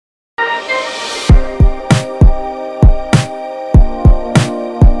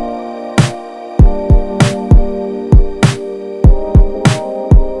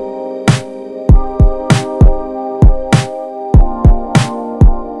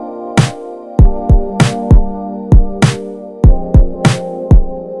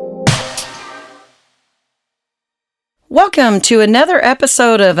Welcome to another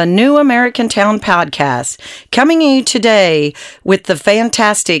episode of A New American Town podcast, coming to you today with the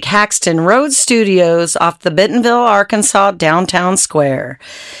fantastic Haxton Road Studios off the Bentonville, Arkansas downtown square.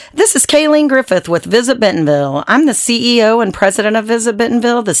 This is Kayleen Griffith with Visit Bentonville. I'm the CEO and president of Visit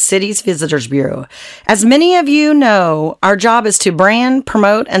Bentonville, the city's visitors bureau. As many of you know, our job is to brand,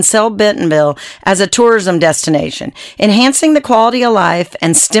 promote, and sell Bentonville as a tourism destination, enhancing the quality of life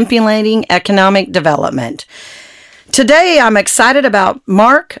and stimulating economic development. Today, I'm excited about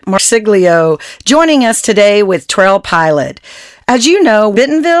Mark Marsiglio joining us today with Trail Pilot. As you know,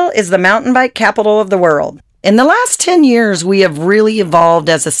 Bentonville is the mountain bike capital of the world. In the last 10 years, we have really evolved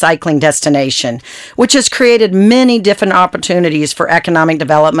as a cycling destination, which has created many different opportunities for economic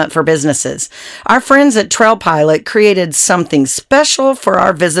development for businesses. Our friends at Trail Pilot created something special for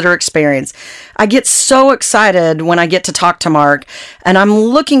our visitor experience. I get so excited when I get to talk to Mark, and I'm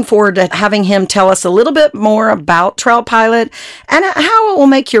looking forward to having him tell us a little bit more about Trail Pilot and how it will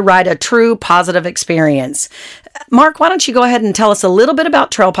make your ride a true positive experience. Mark, why don't you go ahead and tell us a little bit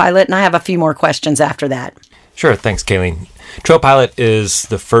about Trail Pilot, and I have a few more questions after that. Sure. Thanks, Kayleen. Trail Pilot is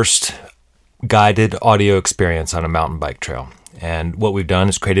the first guided audio experience on a mountain bike trail. And what we've done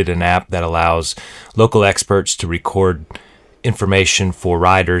is created an app that allows local experts to record information for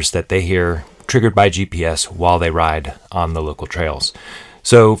riders that they hear triggered by GPS while they ride on the local trails.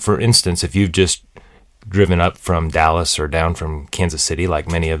 So, for instance, if you've just driven up from Dallas or down from Kansas City, like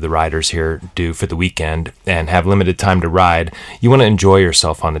many of the riders here do for the weekend, and have limited time to ride, you want to enjoy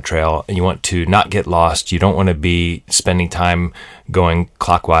yourself on the trail, and you want to not get lost. You don't want to be spending time going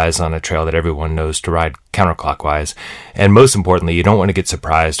clockwise on a trail that everyone knows to ride counterclockwise. And most importantly, you don't want to get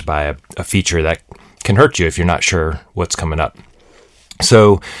surprised by a feature that can hurt you if you're not sure what's coming up.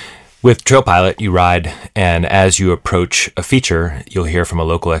 So with Trail Pilot, you ride, and as you approach a feature, you'll hear from a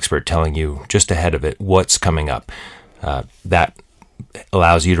local expert telling you just ahead of it what's coming up. That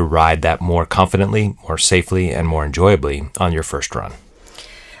allows you to ride that more confidently, more safely, and more enjoyably on your first run.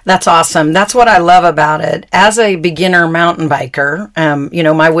 That's awesome. That's what I love about it. As a beginner mountain biker,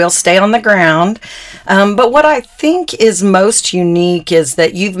 my wheels stay on the ground. But what I think is most unique is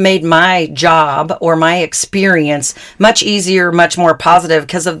that you've made my job or my experience much easier, much more positive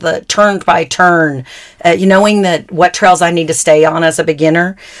because of the turn by turn, knowing that what trails I need to stay on as a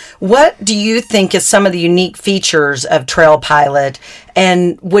beginner. What do you think is some of the unique features of Trail Pilot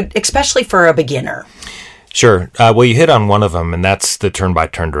and especially for a beginner? Sure. Well, you hit on one of them, and that's the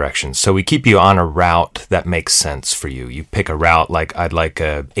turn-by-turn directions. So we keep you on a route that makes sense for you. You pick a route like, I'd like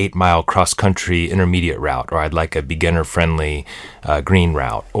a 8-mile cross-country intermediate route, or I'd like a beginner-friendly green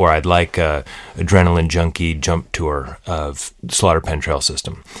route, or I'd like a adrenaline junkie jump tour of Slaughter Pen Trail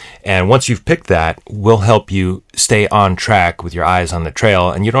System. And once you've picked that, we'll help you stay on track with your eyes on the trail,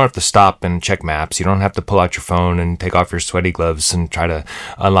 and you don't have to stop and check maps. You don't have to pull out your phone and take off your sweaty gloves and try to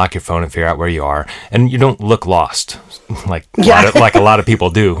unlock your phone and figure out where you are. And you don't look lost like a lot of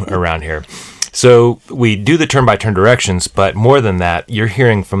people do around here. So we do the turn-by-turn directions, but more than that, you're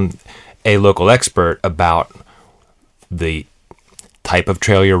hearing from a local expert about the type of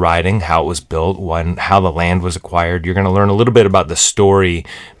trail you're riding, how it was built, how the land was acquired. You're going to learn a little bit about the story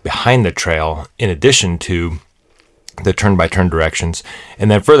behind the trail in addition to the turn-by-turn directions.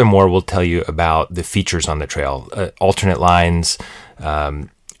 And then furthermore, we'll tell you about the features on the trail, alternate lines.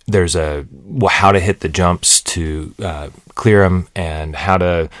 There's how to hit the jumps to clear them and how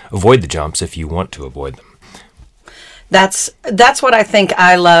to avoid the jumps if you want to avoid them. That's what I think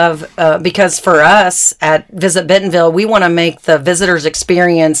I love because for us at Visit Bentonville, we want to make the visitors'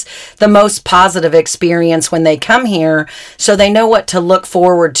 experience the most positive experience when they come here so they know what to look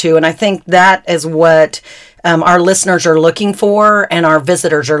forward to. And I think that is what our listeners are looking for and our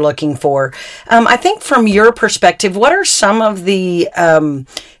visitors are looking for. I think from your perspective, what are some of the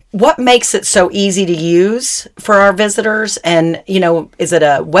what makes it so easy to use for our visitors? And, is it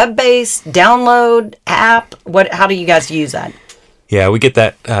a web-based download app? How do you guys use that? Yeah, we get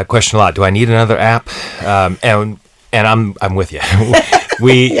that question a lot. Do I need another app? And I'm with you.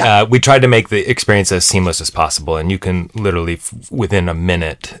 We tried to make the experience as seamless as possible, and you can literally within a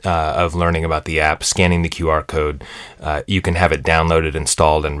minute of learning about the app, scanning the QR code, you can have it downloaded,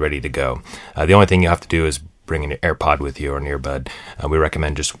 installed, and ready to go. The only thing you have to do is bring an AirPod with you or an earbud. We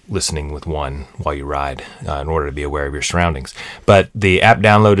recommend just listening with one while you ride in order to be aware of your surroundings. But the app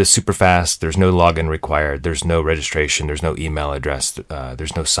download is super fast. There's no login required. There's no registration. There's no email address.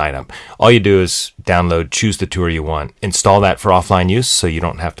 There's no sign up. All you do is download, choose the tour you want, install that for offline use so you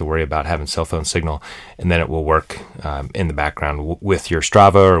don't have to worry about having cell phone signal, and then it will work in the background with your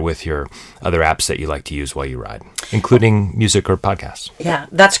Strava or with your other apps that you like to use while you ride, including music or podcasts. Yeah,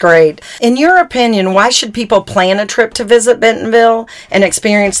 that's great. In your opinion, why should people plan a trip to visit Bentonville and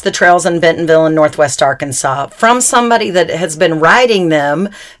experience the trails in Bentonville and Northwest Arkansas from somebody that has been riding them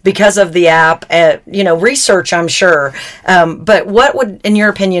because of the app, research, I'm sure. But what would, in your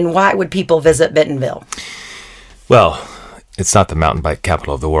opinion, why would people visit Bentonville? Well, it's not the mountain bike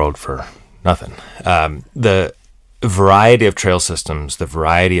capital of the world for nothing. The variety of trail systems, the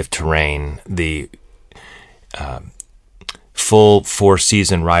variety of terrain, the full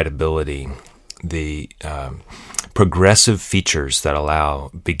 4-season rideability, the progressive features that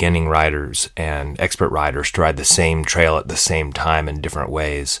allow beginning riders and expert riders to ride the same trail at the same time in different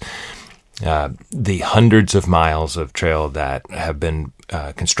ways. The hundreds of miles of trail that have been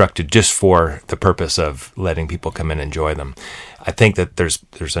constructed just for the purpose of letting people come in and enjoy them. I think that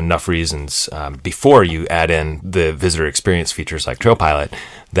there's enough reasons before you add in the visitor experience features like Trail Pilot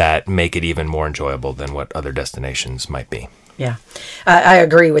that make it even more enjoyable than what other destinations might be. Yeah, I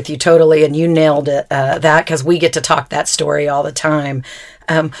agree with you totally, and you nailed it, that, because we get to talk that story all the time.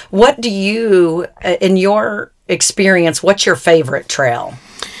 What do you, in your experience, what's your favorite trail?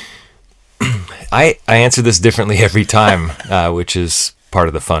 I answer this differently every time, which is part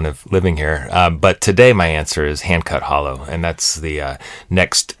of the fun of living here. But today my answer is Hand-Cut Hollow, and that's the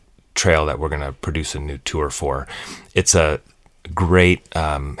next trail that we're going to produce a new tour for. It's a great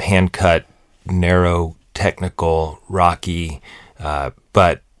hand-cut, narrow, technical, rocky,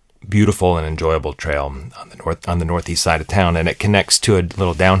 but beautiful and enjoyable trail on the northeast side of town, and it connects to a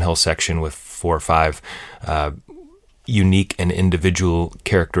little downhill section with 4 or 5 unique and individual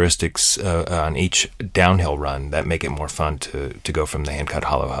characteristics on each downhill run that make it more fun to go from the Hand-Cut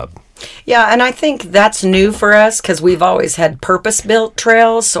Hollow hub. Yeah, and I think that's new for us because we've always had purpose-built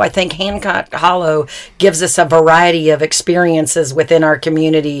trails. So I think Hand-Cut Hollow gives us a variety of experiences within our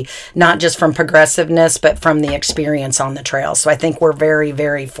community, not just from progressiveness, but from the experience on the trail. So I think we're very,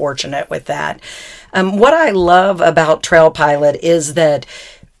 very fortunate with that. What I love about Trail Pilot is that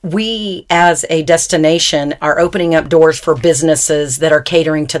we, as a destination, are opening up doors for businesses that are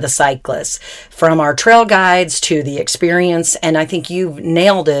catering to the cyclists, from our trail guides to the experience. And I think you've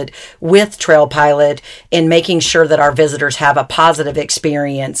nailed it with Trail Pilot in making sure that our visitors have a positive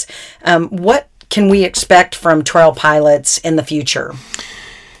experience. What can we expect from Trail Pilots in the future?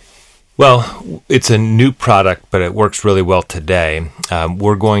 Well, it's a new product, but it works really well today.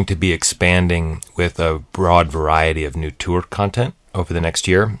 We're going to be expanding with a broad variety of new tour content over the next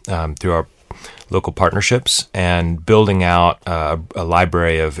year through our local partnerships and building out a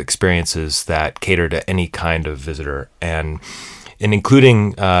library of experiences that cater to any kind of visitor. And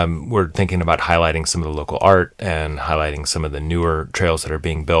including, we're thinking about highlighting some of the local art and highlighting some of the newer trails that are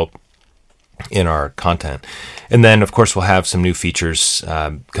being built in our content. And then, of course, we'll have some new features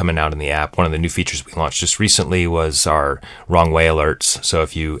coming out in the app. One of the new features we launched just recently was our wrong way alerts. So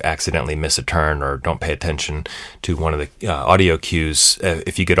if you accidentally miss a turn or don't pay attention to one of the audio cues,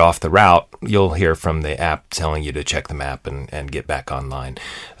 if you get off the route, you'll hear from the app telling you to check the map and get back online.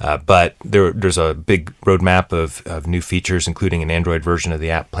 But there's a big roadmap of new features, including an Android version of the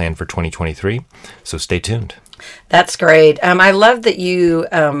app planned for 2023. So stay tuned. That's great. I love that you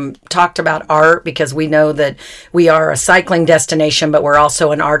talked about art, because we know that we are a cycling destination, but we're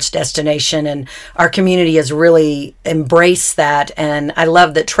also an arts destination, and our community has really embraced that. And I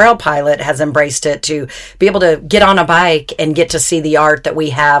love that Trail Pilot has embraced it to be able to get on a bike and get to see the art that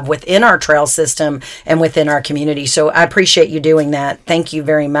we have within our trail system and within our community. So I appreciate you doing that. Thank you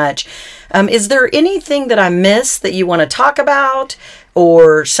very much. Is there anything that I missed that you want to talk about,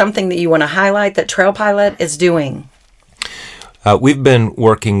 or something that you want to highlight that Trail Pilot is doing? We've been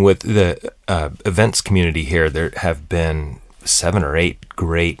working with the events community here. There have been 7 or 8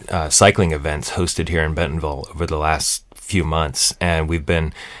 great cycling events hosted here in Bentonville over the last few months, and we've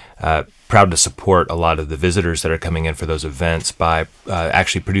been proud to support a lot of the visitors that are coming in for those events by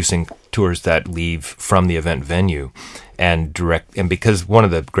actually producing tours that leave from the event venue and because one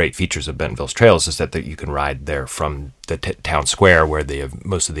of the great features of Bentonville's trails is that you can ride there from the town square where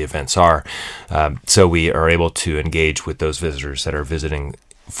most of the events are. So we are able to engage with those visitors that are visiting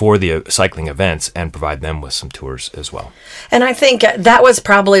for the cycling events and provide them with some tours as well. And I think that was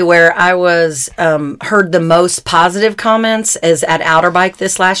probably where I was heard the most positive comments is at Outer Bike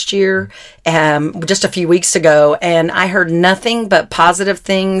this last year, just a few weeks ago. And I heard nothing but positive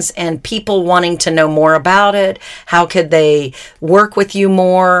things and people wanting to know more about it. How could they work with you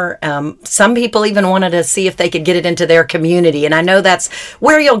more? Some people even wanted to see if they could get it into their community. And I know that's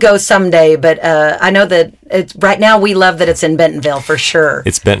where you'll go someday, but I know that right now we love that it's in Bentonville for sure.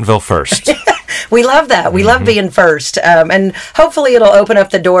 It's Bentonville first. We love that. We love being first. And hopefully it'll open up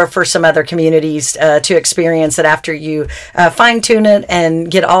the door for some other communities to experience it after you fine tune it and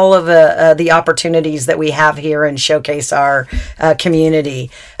get all of the opportunities that we have here and showcase our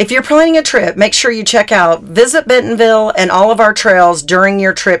community. If you're planning a trip, make sure you check out Visit Bentonville and all of our trails during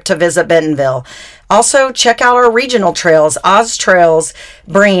your trip to Visit Bentonville. Also, check out our regional trails. Oz Trails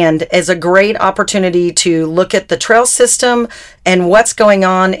brand is a great opportunity to look at the trail system and what's going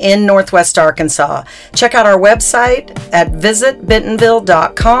on in Northwest Arkansas. Check out our website at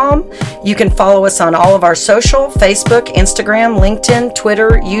visitbentonville.com. You can follow us on all of our social, Facebook, Instagram, LinkedIn,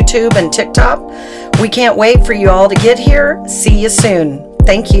 Twitter, YouTube, and TikTok. We can't wait for you all to get here. See you soon.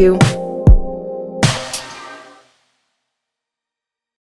 Thank you.